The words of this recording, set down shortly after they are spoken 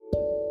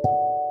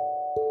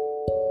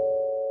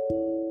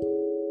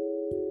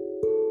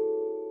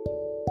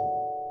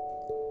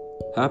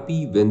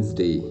Happy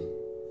Wednesday.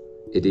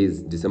 It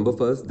is December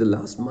 1st, the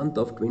last month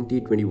of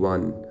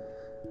 2021.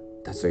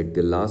 That's right,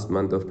 the last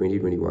month of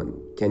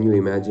 2021. Can you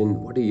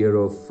imagine what a year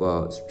of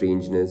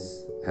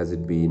strangeness has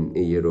it been?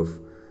 A year of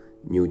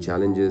new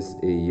challenges,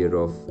 a year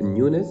of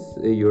newness,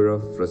 a year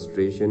of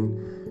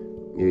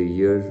frustration, a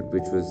year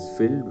which was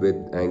filled with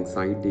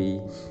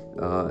anxiety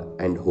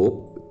and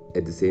hope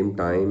at the same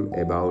time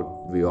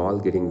about we all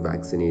getting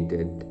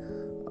vaccinated,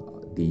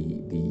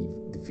 the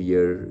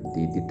fear,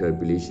 the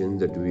turbulence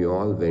that we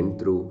all went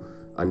through,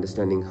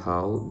 understanding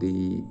how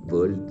the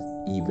world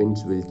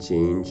events will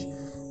change.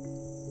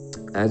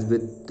 As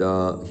with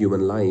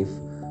human life,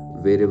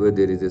 wherever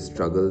there is a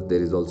struggle,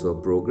 there is also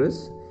a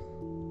progress.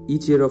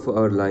 Each year of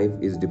our life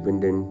is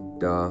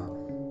dependent.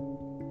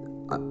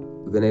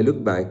 When I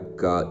look back,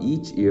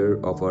 each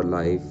year of our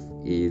life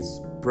is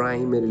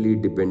primarily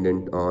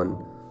dependent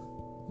on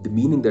the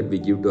meaning that we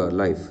give to our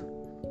life,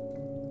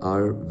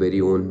 our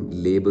very own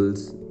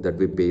labels that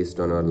we paste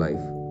on our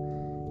life.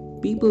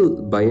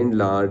 People, by and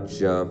large,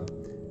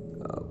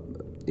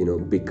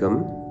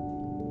 become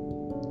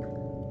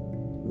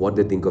what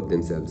they think of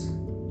themselves.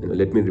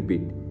 Let me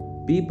repeat.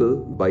 People,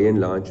 by and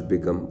large,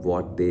 become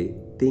what they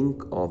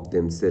think of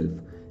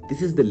themselves.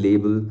 This is the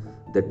label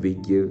that we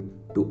give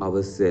to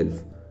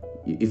ourselves.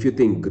 If you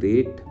think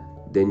great,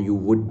 then you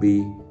would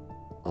be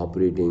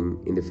operating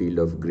in the field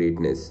of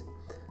greatness.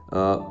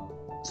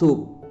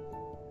 So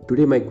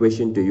today my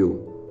question to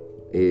you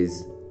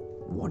is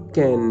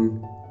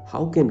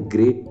how can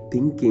great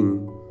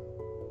thinking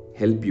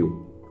help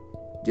you?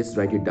 Just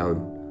write it down.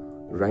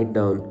 Write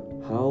down,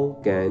 how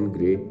can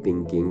great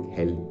thinking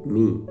help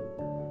me?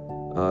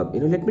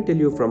 Let me tell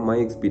you from my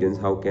experience,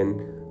 how can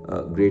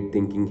great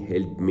thinking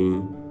help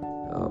me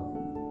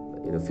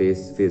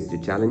face the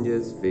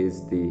challenges,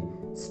 face the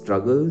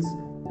struggles,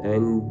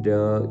 and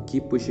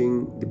keep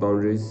pushing the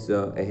boundaries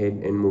ahead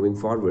and moving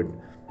forward.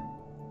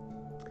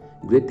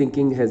 Great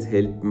thinking has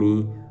helped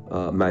me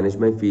manage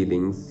my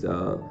feelings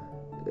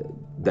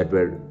that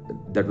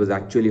was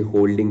actually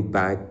holding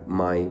back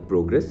my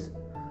progress.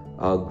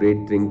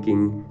 Great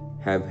thinking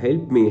have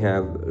helped me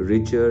have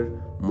richer,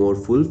 more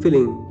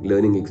fulfilling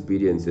learning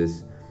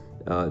experiences.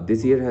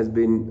 This year has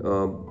been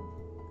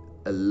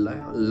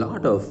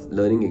lot of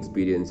learning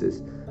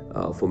experiences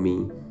for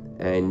me,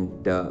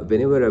 and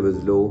whenever I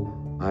was low,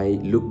 I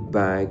look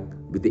back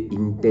with the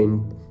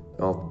intent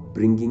of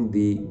bringing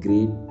the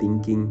great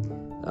thinking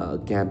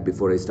cap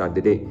before I start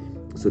the day.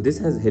 So this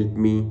has helped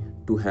me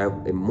to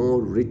have a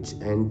more rich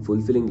and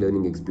fulfilling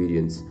learning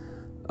experience.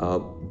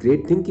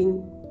 Great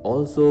thinking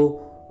also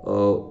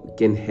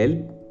can help,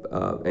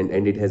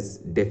 and it has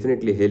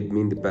definitely helped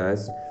me in the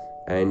past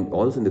and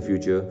also in the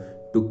future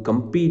to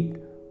compete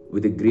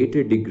with a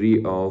greater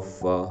degree of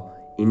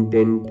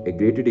intent, a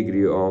greater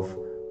degree of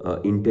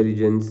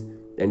intelligence,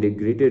 and a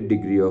greater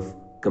degree of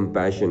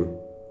compassion.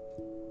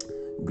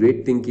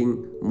 Great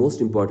thinking, most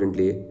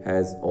importantly,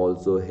 has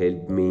also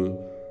helped me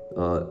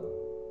uh,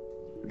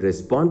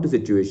 respond to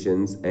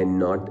situations and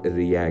not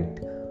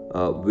react,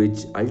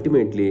 which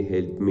ultimately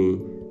helped me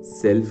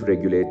self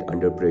regulate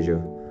under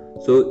pressure.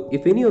 So,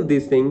 if any of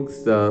these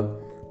things have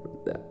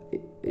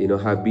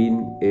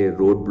been a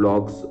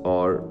roadblocks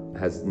or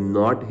has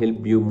not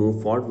helped you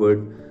move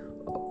forward,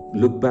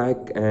 look back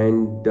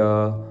and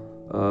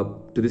to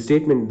the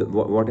statement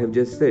what I've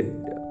just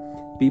said.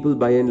 People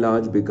by and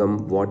large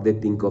become what they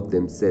think of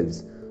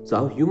themselves. So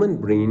our human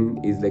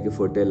brain is like a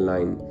fertile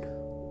land.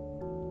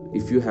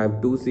 If you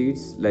have two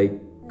seeds, like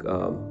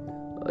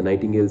a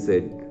nightingale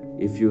said,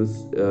 if you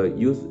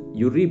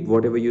reap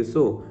whatever you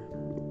sow.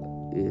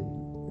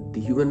 The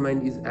human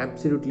mind is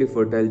absolutely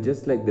fertile,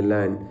 just like the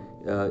land.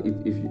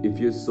 If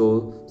you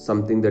sow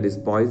something that is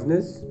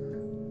poisonous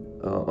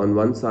on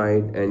one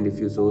side, and if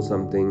you sow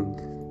something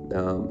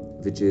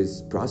which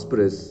is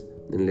prosperous,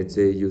 then let's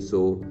say you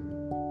sow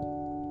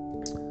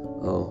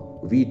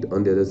wheat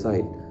on the other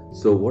side,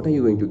 so what are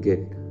you going to get?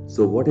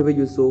 So whatever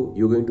you sow,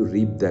 you're going to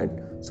reap that.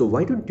 So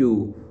why don't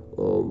you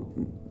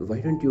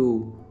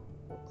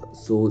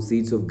sow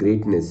seeds of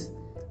greatness?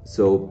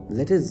 So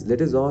let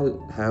us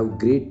all have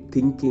great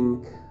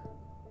thinking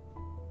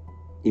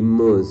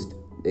immersed,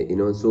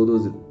 so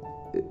those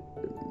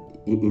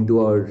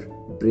into our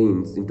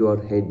brains, into our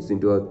heads,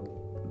 into our,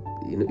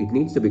 it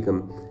needs to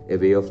become a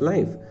way of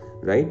life,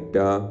 right?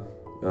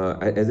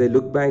 As I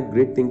look back,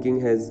 great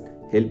thinking has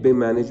helped me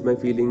manage my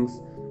feelings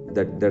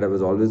that I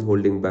was always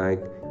holding back,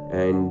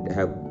 and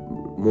have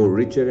more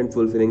richer and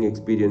fulfilling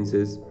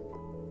experiences,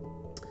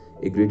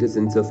 a greater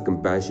sense of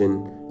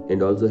compassion,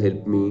 and also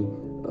helped me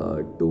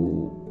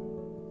to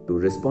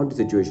respond to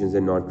situations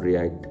and not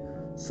react.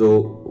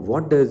 So,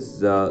 what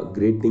does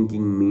great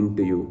thinking mean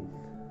to you?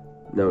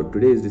 Now,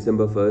 today is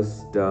December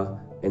 1st,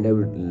 and I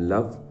would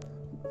love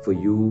for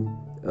you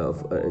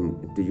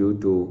and to you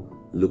to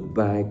look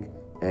back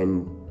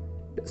and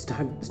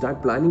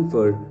start planning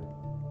for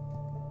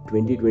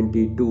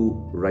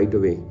 2022 right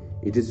away.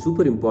 It is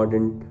super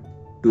important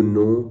to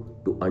know,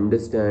 to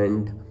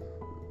understand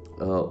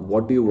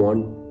what do you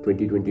want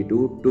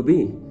 2022 to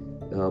be.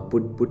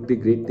 Put the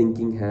great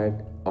thinking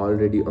hat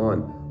already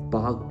on.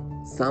 park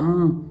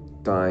some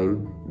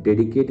time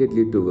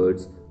dedicatedly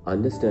towards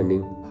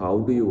understanding how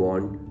do you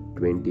want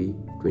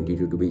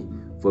 2022 to be.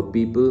 For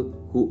people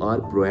who are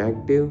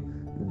proactive,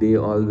 they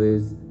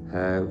always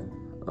have,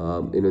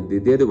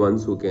 they're the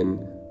ones who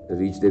can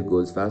reach their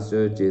goals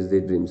faster, chase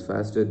their dreams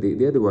faster.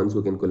 They're the ones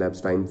who can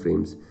collapse time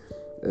frames.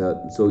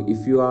 So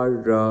if you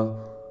are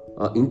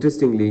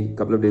interestingly, a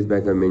couple of days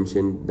back I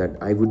mentioned that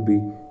I would be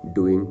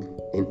doing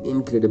an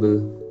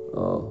incredible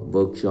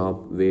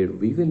workshop where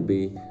we will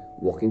be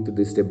walking through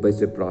the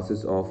step-by-step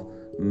process of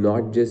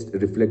not just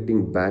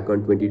reflecting back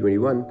on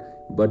 2021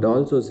 but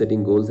also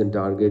setting goals and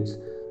targets,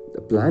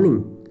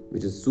 planning,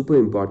 which is super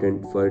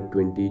important for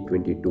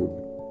 2022.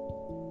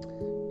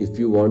 If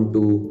you want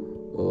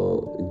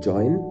to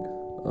join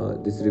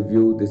this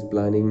review, this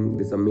planning,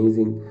 this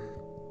amazing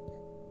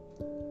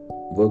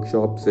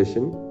workshop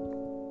session,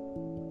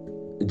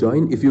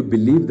 join if you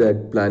believe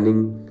that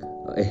planning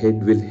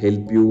ahead will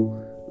help you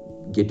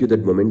get you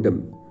that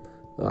momentum.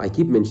 I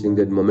keep mentioning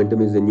that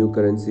momentum is the new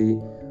currency,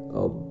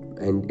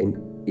 and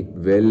it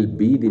will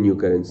be the new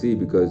currency,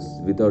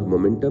 because without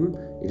momentum,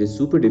 it is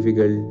super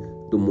difficult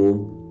to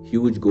move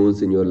huge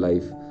goals in your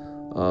life.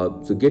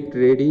 So get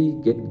ready,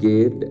 get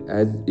geared.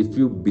 As if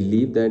you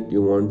believe that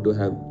you want to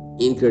have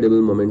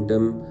incredible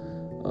momentum,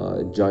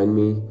 join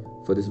me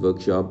for this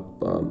workshop.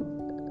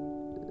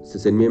 So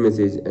send me a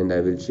message and I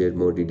will share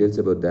more details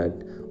about that.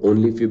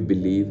 Only if you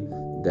believe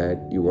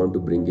that you want to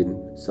bring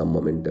in some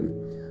momentum.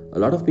 A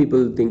lot of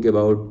people think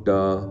about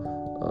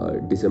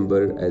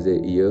December as a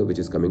year which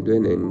is coming to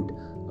an end,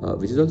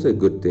 which is also a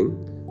good thing.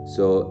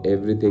 So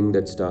everything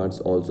that starts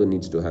also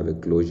needs to have a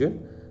closure.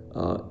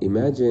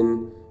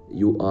 Imagine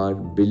you are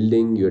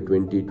building your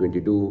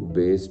 2022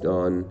 based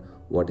on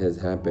what has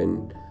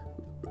happened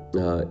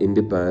in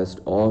the past,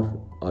 or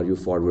are you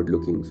forward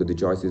looking? So the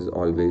choice is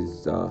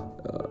always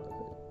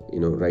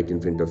right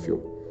in front of you.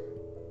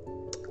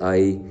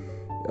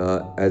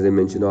 As I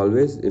mentioned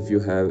always, if you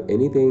have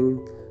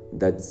anything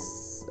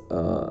that's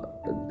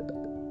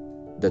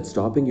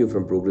stopping you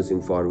from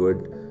progressing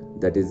forward,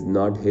 that is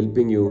not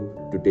helping you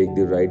to take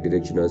the right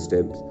direction or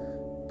steps,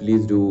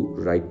 please do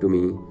write to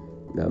me,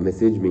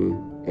 message me,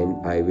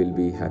 and I will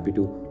be happy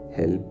to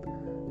help.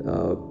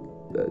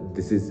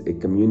 This is a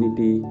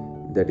community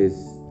that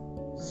is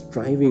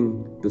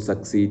striving to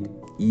succeed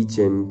each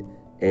and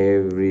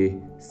every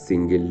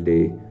single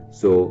day.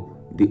 So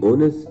the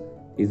onus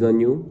is on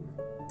you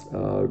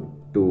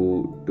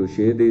to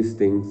share these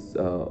things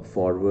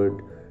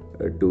forward,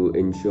 to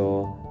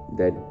ensure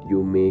that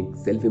you make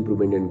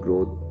self-improvement and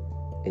growth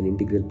an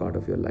integral part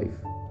of your life.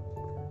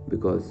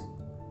 Because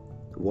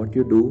what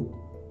you do,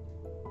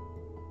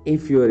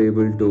 if you are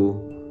able to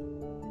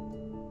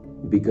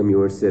become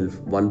yourself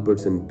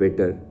 1%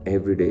 better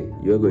every day,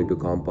 you are going to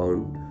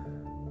compound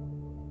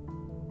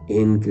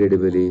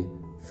incredibly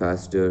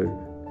faster,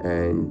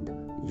 and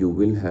you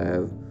will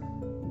have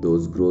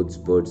those growth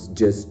spurts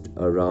just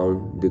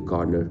around the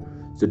corner.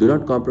 So do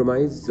not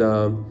compromise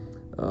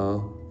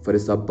for a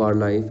subpar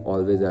life.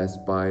 Always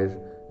aspire,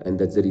 and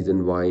that's the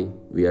reason why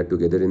we are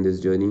together in this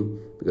journey,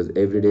 because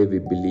every day we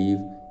believe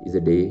is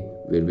a day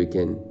where we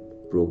can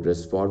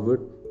progress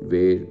forward,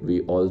 where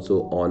we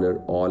also honor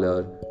all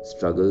our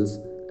struggles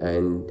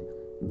and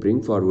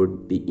bring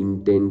forward the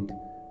intent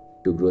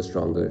to grow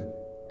stronger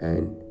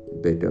and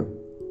better.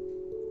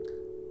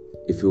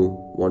 If you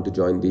want to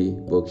join the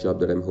workshop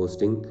that I'm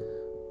hosting,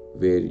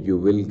 where you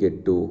will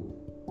get to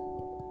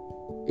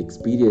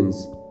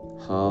experience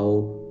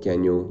how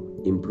can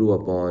you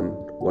improve upon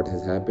what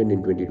has happened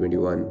in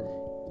 2021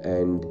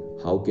 and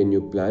how can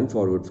you plan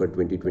forward for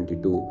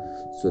 2022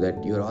 so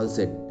that you're all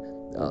set.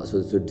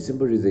 So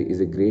December is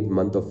a great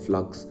month of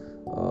flux.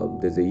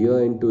 There's a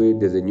year into it,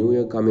 there's a new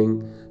year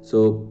coming.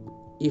 So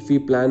if we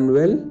plan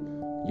well,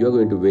 you're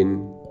going to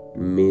win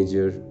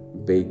major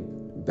big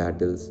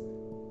battles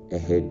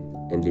ahead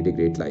and lead a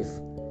great life.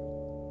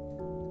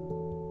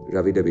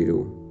 Ravi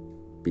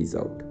Daviru, peace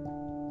out.